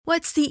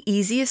What's the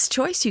easiest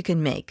choice you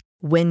can make?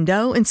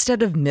 Window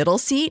instead of middle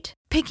seat?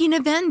 Picking a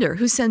vendor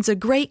who sends a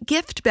great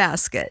gift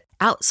basket?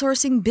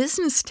 Outsourcing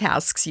business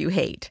tasks you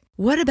hate?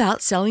 What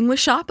about selling with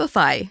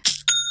Shopify?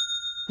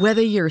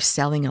 Whether you're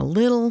selling a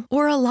little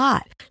or a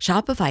lot,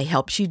 Shopify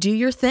helps you do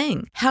your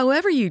thing,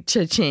 however you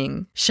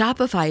cha-ching.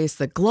 Shopify is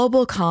the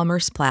global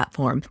commerce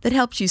platform that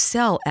helps you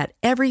sell at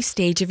every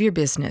stage of your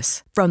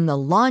business. From the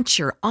launch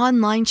your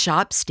online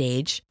shop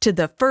stage to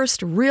the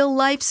first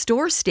real-life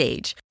store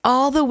stage,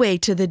 all the way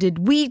to the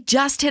did we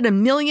just hit a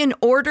million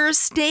orders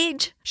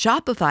stage.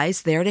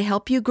 Shopify's there to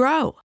help you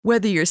grow.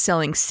 Whether you're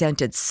selling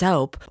scented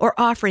soap or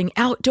offering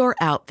outdoor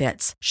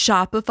outfits,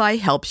 Shopify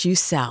helps you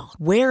sell.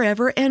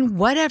 Wherever and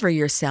whatever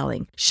you're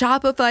selling,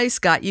 Shopify's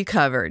got you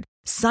covered.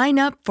 Sign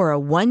up for a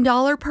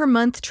 $1 per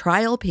month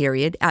trial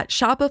period at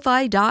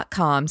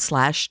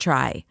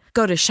shopify.com/try.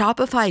 Go to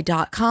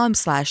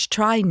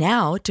shopify.com/try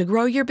now to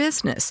grow your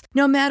business,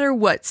 no matter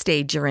what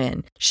stage you're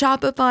in.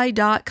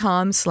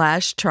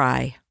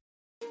 Shopify.com/try.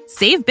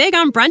 Save big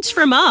on brunch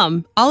for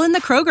mom, all in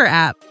the Kroger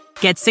app.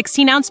 Get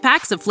 16-ounce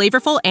packs of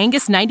flavorful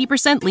Angus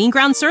 90% lean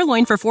ground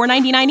sirloin for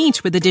 $4.99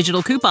 each with a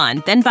digital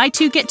coupon. Then buy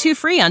 2, get 2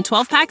 free on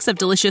 12 packs of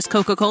delicious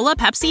Coca-Cola,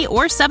 Pepsi,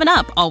 or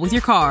 7-Up, all with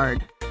your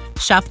card.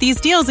 Shop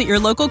these deals at your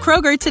local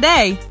Kroger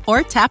today,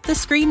 or tap the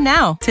screen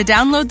now to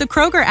download the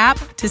Kroger app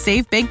to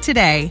save big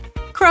today.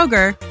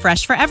 Kroger,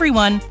 fresh for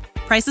everyone.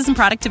 Prices and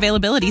product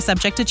availability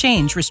subject to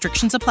change.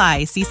 Restrictions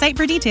apply. See site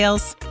for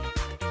details.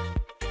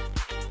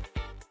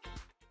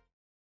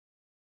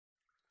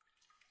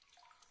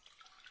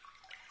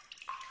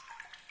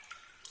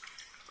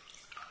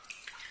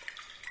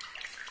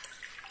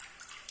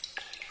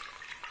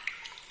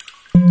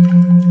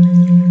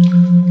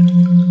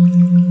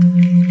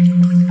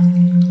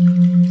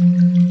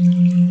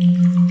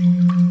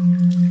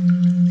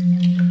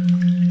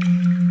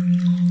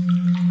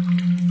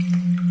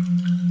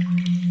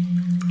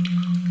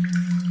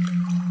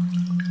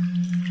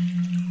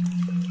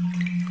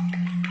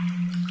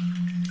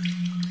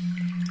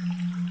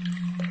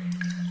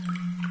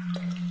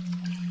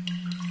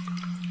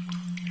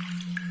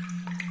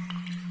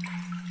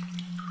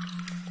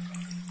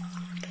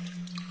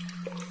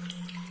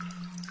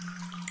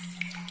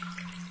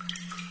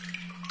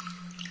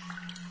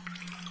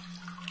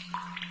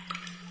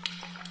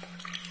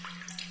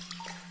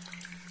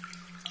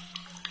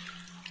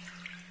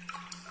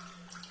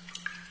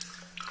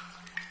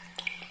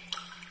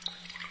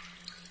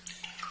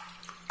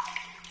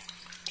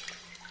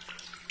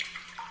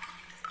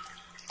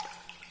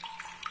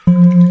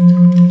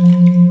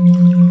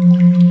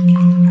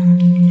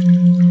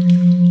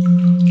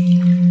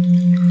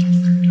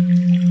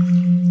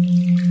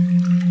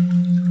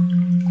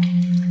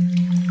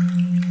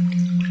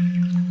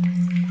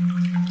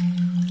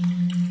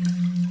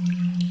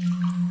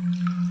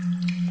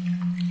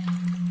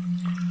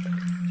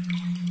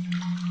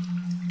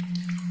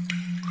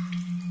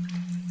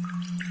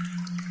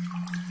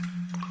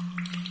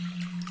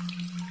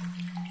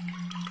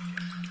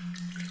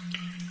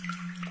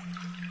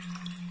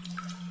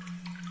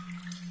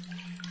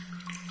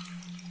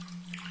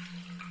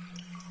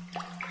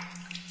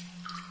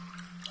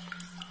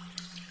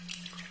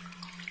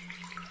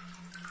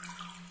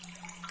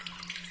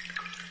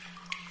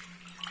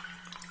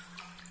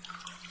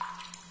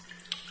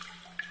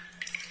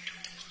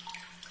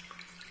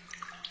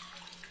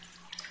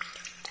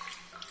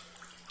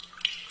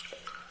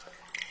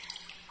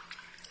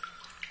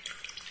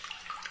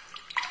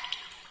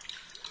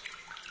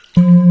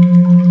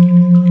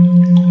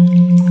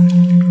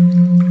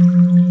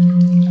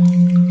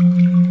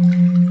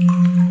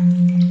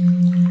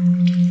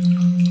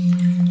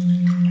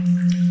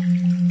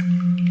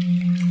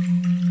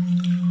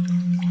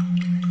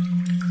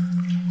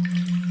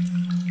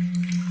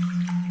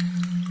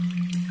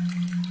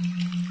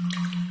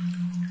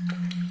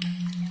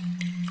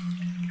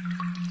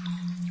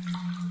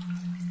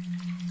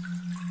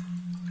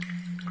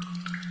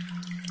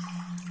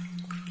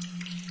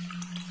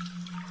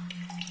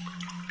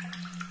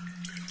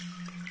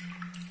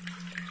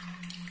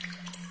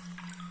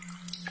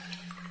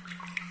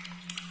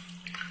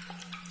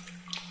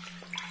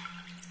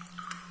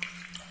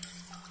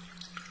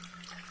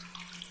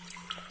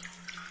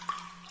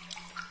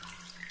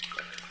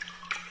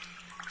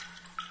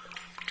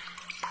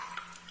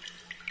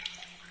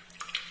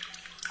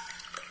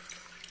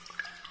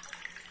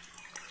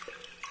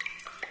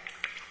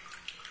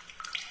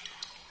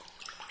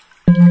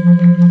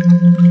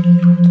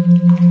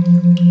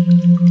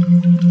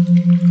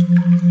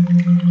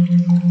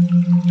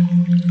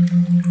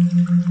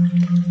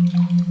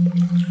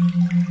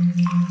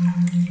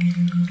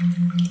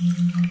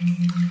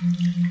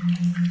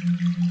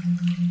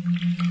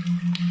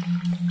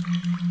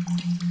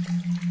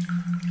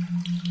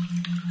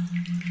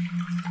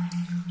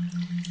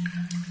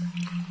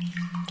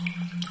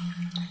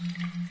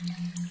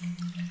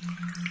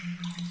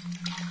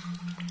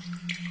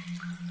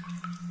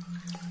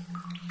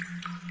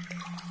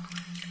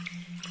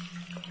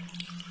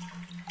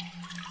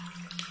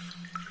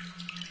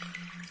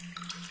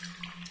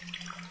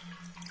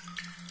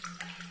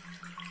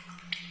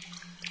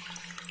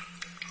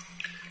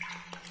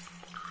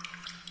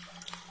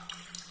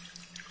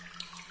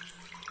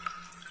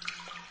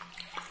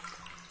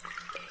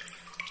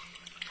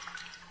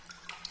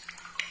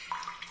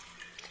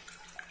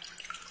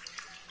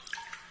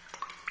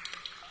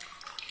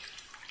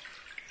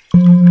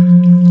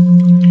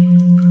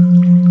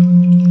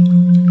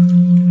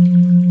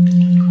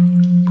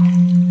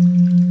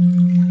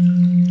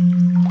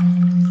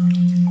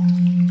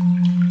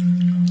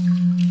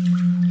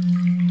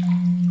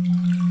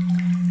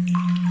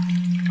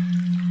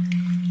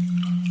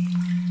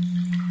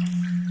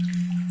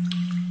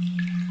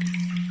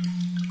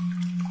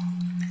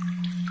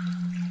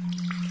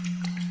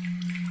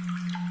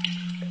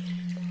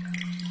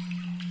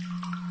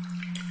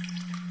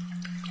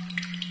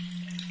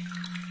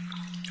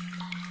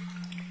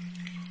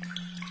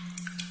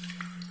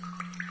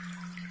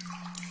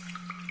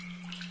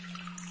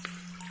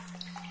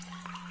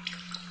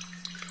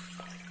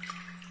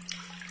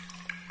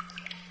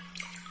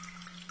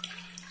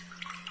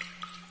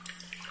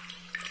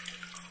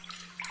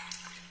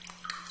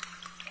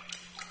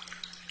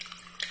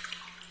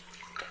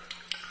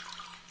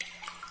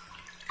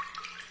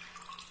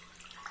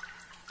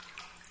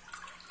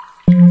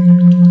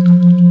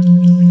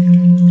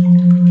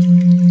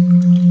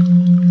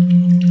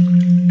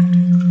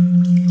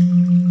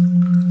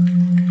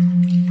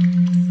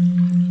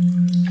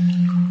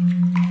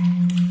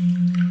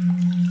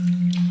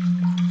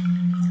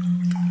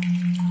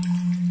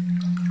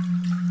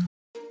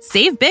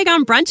 Save big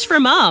on brunch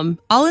for mom,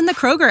 all in the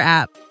Kroger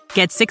app.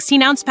 Get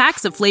 16-ounce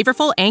packs of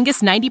flavorful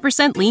Angus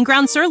 90% lean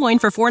ground sirloin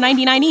for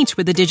 $4.99 each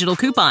with a digital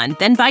coupon.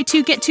 Then buy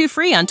 2, get 2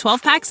 free on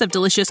 12 packs of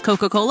delicious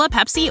Coca-Cola,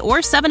 Pepsi, or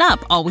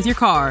 7-Up, all with your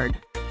card.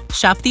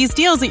 Shop these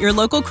deals at your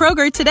local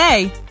Kroger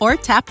today, or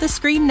tap the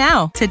screen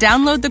now to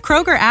download the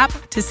Kroger app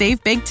to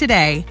save big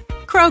today.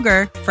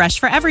 Kroger, fresh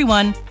for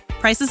everyone.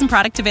 Prices and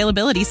product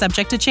availability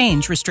subject to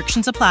change.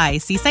 Restrictions apply.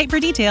 See site for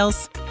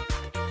details.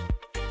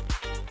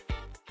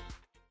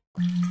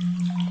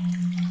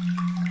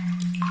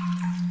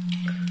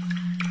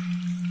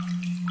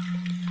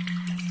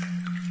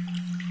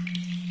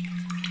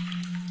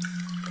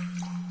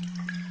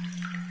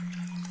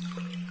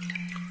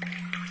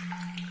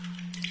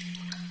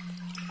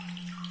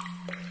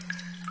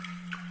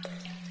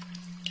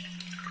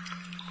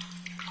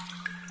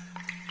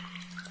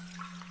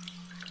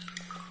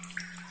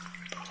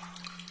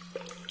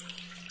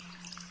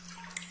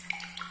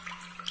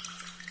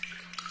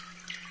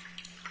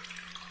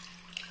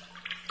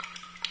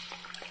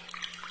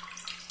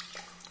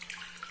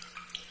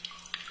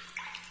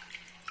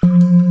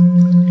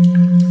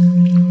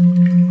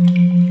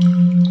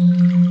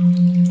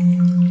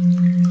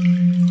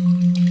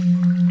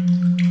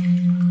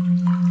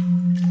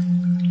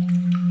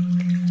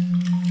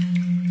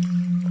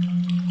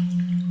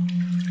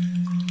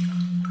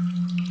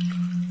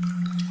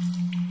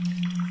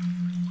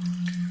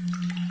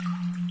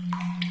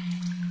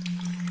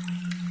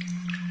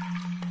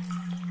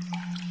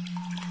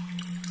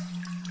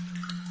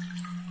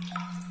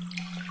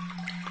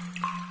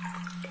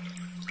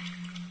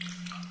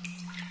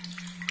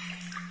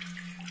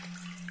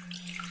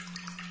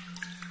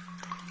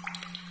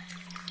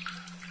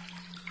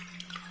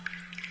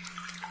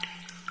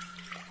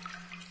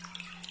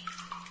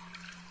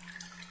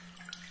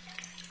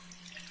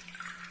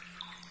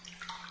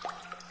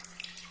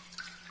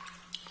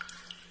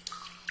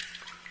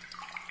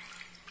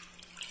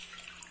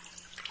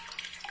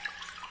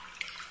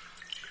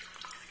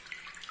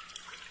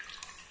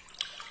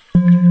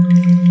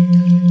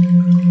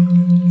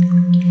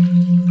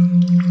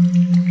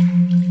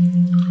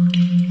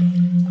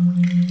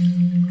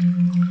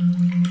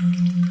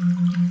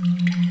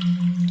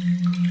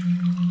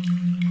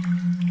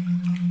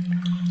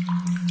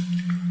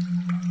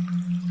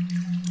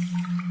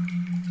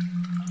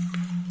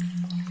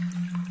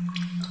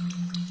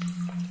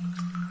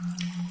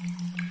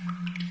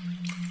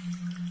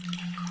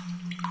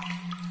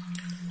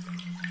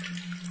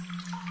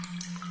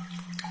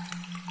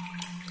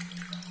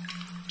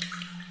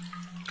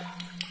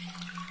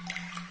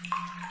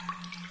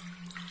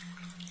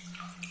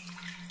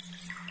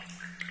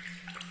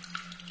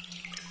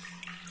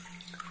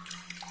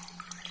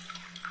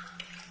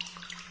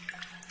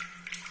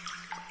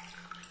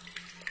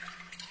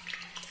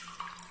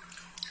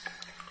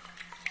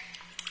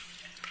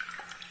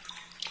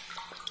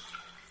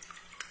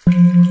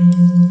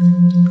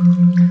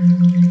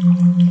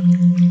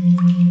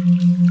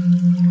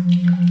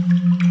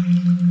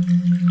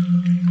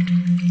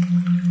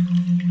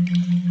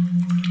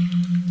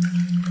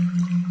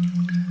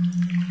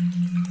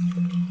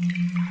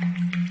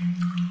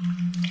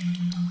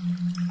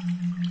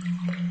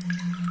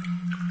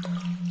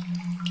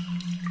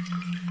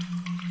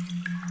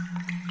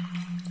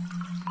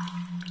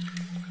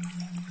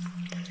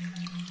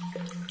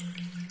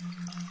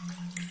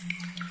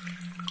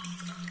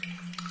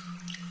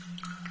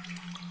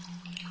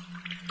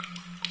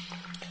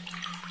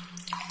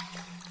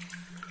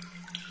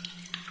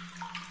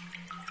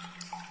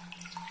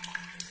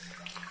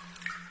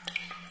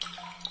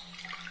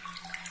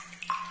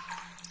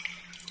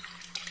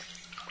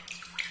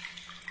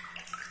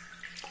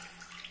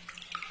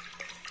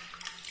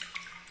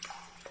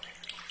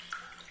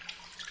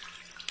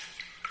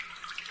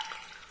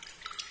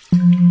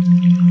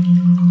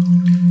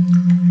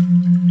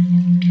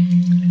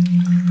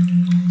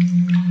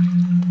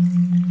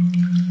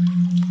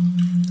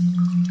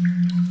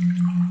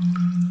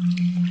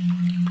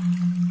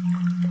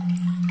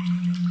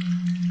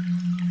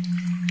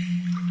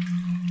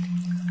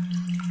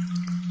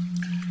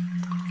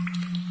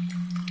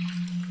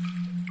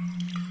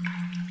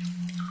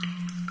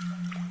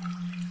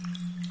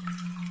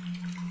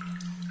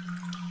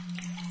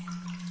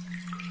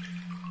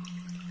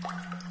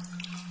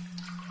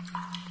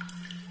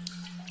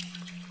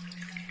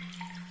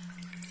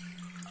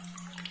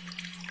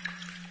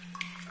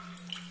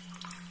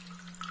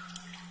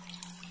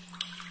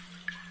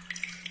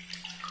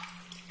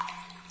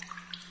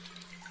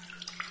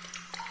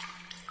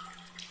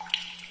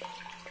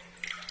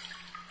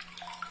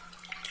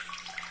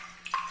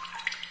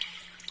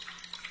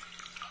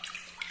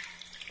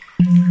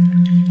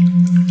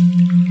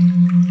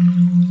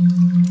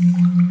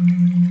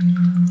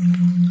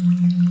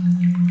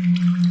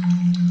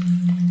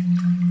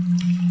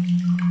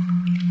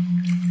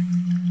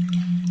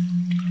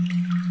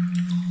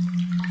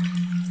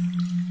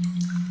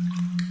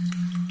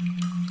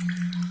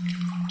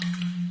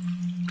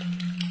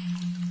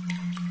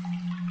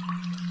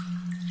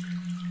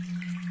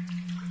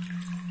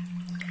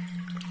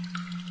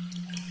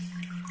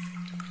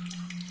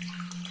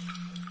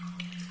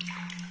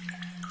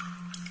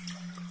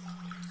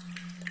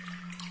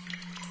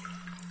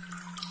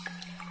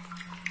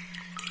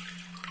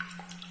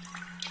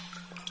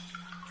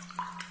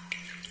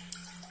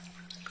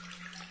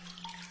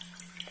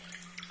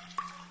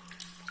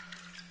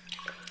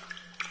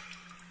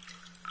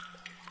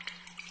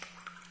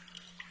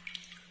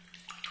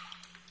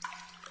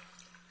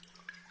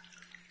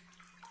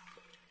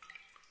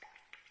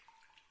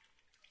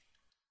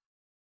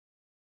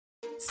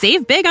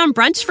 Save big on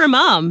brunch for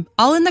mom,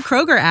 all in the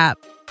Kroger app.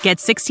 Get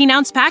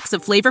 16-ounce packs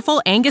of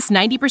flavorful Angus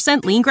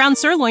 90% lean ground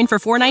sirloin for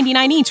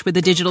 $4.99 each with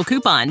a digital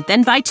coupon.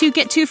 Then buy 2,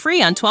 get 2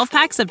 free on 12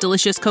 packs of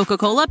delicious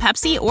Coca-Cola,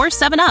 Pepsi, or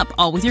 7-Up,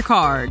 all with your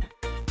card.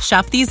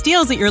 Shop these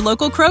deals at your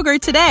local Kroger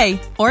today,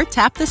 or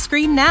tap the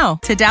screen now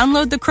to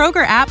download the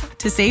Kroger app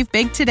to save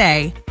big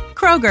today.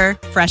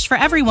 Kroger, fresh for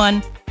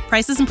everyone.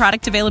 Prices and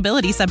product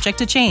availability subject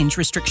to change.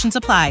 Restrictions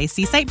apply.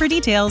 See site for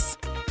details.